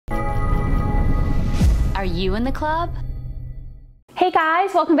Are you in the club? Hey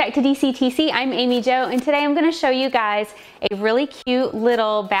guys, welcome back to DCTC. I'm Amy Jo, and today I'm going to show you guys a really cute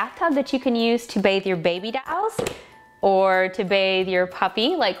little bathtub that you can use to bathe your baby dolls or to bathe your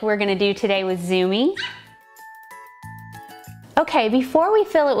puppy like we're going to do today with Zumi. Okay, before we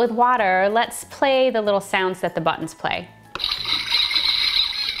fill it with water, let's play the little sounds that the buttons play.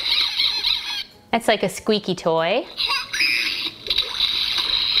 It's like a squeaky toy.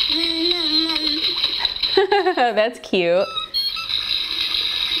 That's cute.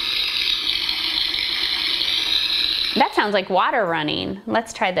 That sounds like water running.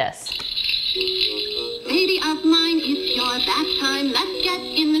 Let's try this. Baby of mine, it's your bath time. Let's get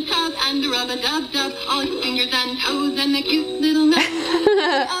in the tub and rub-a-dub-dub all your fingers and toes and the cute little nose. Baby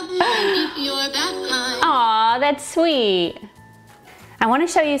of mine, it's your bath time. Aw, that's sweet. I want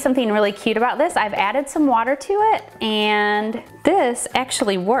to show you something really cute about this. I've added some water to it, and this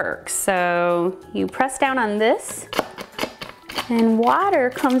actually works. So you press down on this, and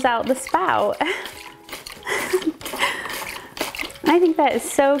water comes out the spout. I think that is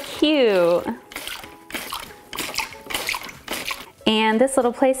so cute. And this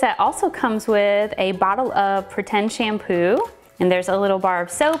little playset also comes with a bottle of pretend shampoo, and there's a little bar of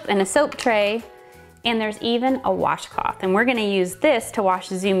soap and a soap tray, and there's even a washcloth. And we're gonna use this to wash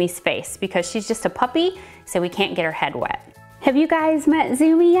Zumi's face because she's just a puppy, so we can't get her head wet. Have you guys met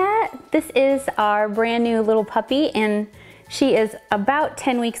Zumi yet? This is our brand new little puppy, and she is about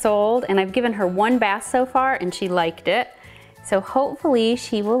 10 weeks old, and I've given her one bath so far, and she liked it. So hopefully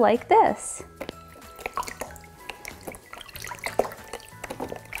she will like this.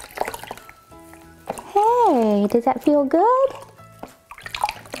 Hey, does that feel good?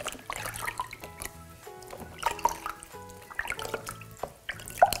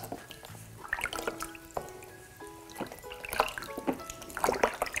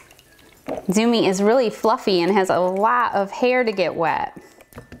 Zumi is really fluffy and has a lot of hair to get wet.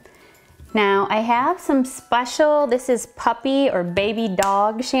 Now I have some special, this is puppy or baby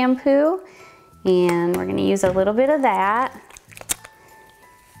dog shampoo, and we're gonna use a little bit of that.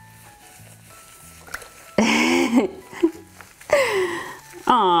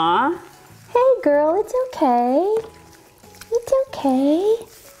 Aw, hey girl, it's okay. It's okay.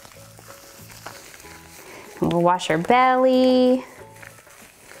 And we'll wash her belly.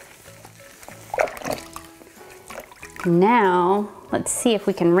 Now, let's see if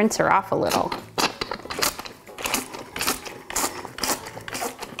we can rinse her off a little.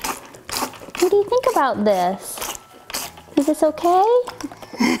 What do you think about this? Is this okay?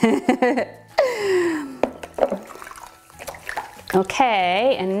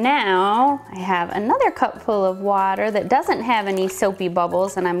 Okay, and now I have another cup full of water that doesn't have any soapy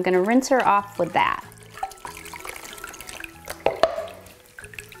bubbles, and I'm gonna rinse her off with that.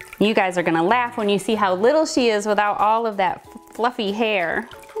 You guys are gonna laugh when you see how little she is without all of that fluffy hair.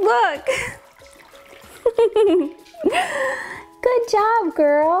 Look! Good job,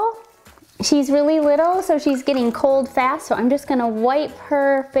 girl. She's really little, so she's getting cold fast, so I'm just gonna wipe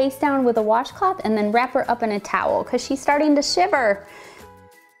her face down with a washcloth and then wrap her up in a towel because she's starting to shiver.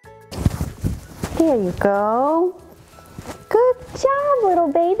 There you go. Good job,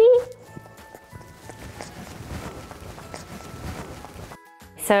 little baby.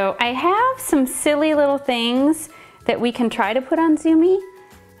 So I have some silly little things that we can try to put on Zumi.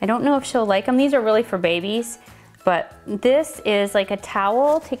 I don't know if she'll like them. These are really for babies, but this is like a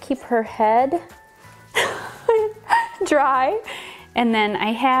towel to keep her head dry. And then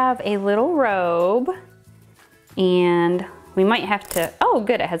I have a little robe, and we might have to, oh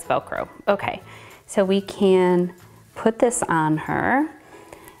good, it has Velcro. Okay, so we can put this on her,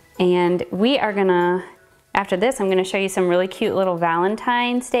 and we are gonna, after this, I'm gonna show you some really cute little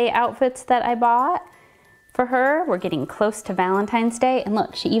Valentine's Day outfits that I bought for her. We're getting close to Valentine's Day, and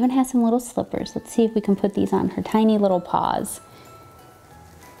look, she even has some little slippers. Let's see if we can put these on her tiny little paws.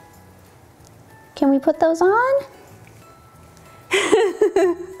 Can we put those on?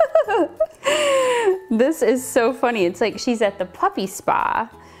 This is so funny. It's like she's at the puppy spa.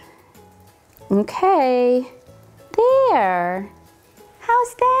 Okay, there.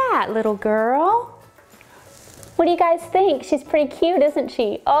 How's that, little girl? What do you guys think? She's pretty cute, isn't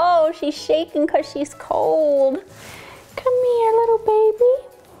she? Oh, she's shaking because she's cold. Come here, little baby.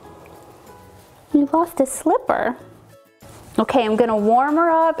 You lost a slipper. Okay, I'm gonna warm her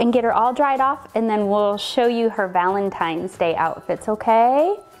up and get her all dried off, and then we'll show you her Valentine's Day outfits,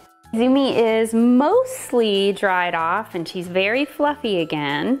 okay? Zumi is mostly dried off, and she's very fluffy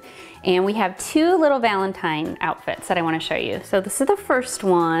again. And we have two little Valentine outfits that I wanna show you. So this is the first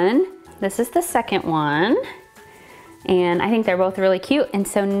one. This is the second one. And I think they're both really cute. And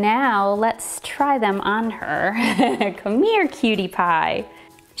so now let's try them on her. Come here, cutie pie.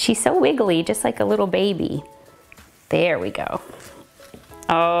 She's so wiggly, just like a little baby. There we go.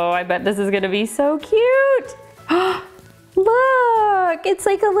 Oh, I bet this is gonna be so cute. Look, it's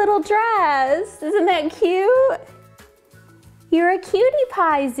like a little dress. Isn't that cute? You're a cutie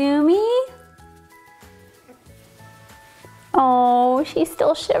pie, Zumi. Oh, she's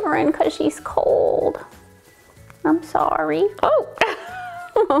still shivering because she's cold. I'm sorry. Oh!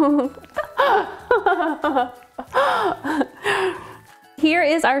 Here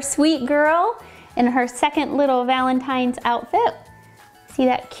is our sweet girl in her second little Valentine's outfit. See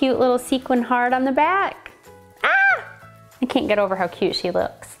that cute little sequin heart on the back? Ah! I can't get over how cute she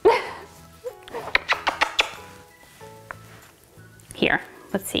looks. Here,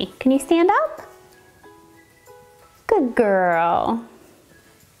 let's see. Can you stand up? Good girl.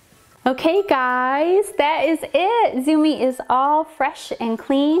 Okay guys, that is it. Zumi is all fresh and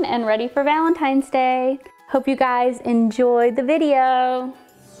clean and ready for Valentine's Day. Hope you guys enjoyed the video.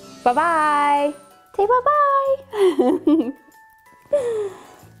 Bye-bye. Say bye-bye.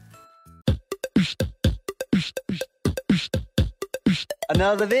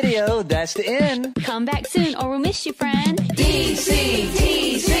 Another video, that's the end. Come back soon or we'll miss you, friend.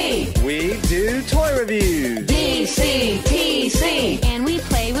 DCTC. We do toy reviews. DCTC. And we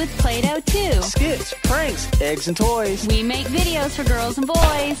play with Play-Doh too. Skits, pranks, eggs and toys. We make videos for girls and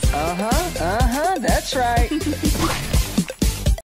boys. That's right.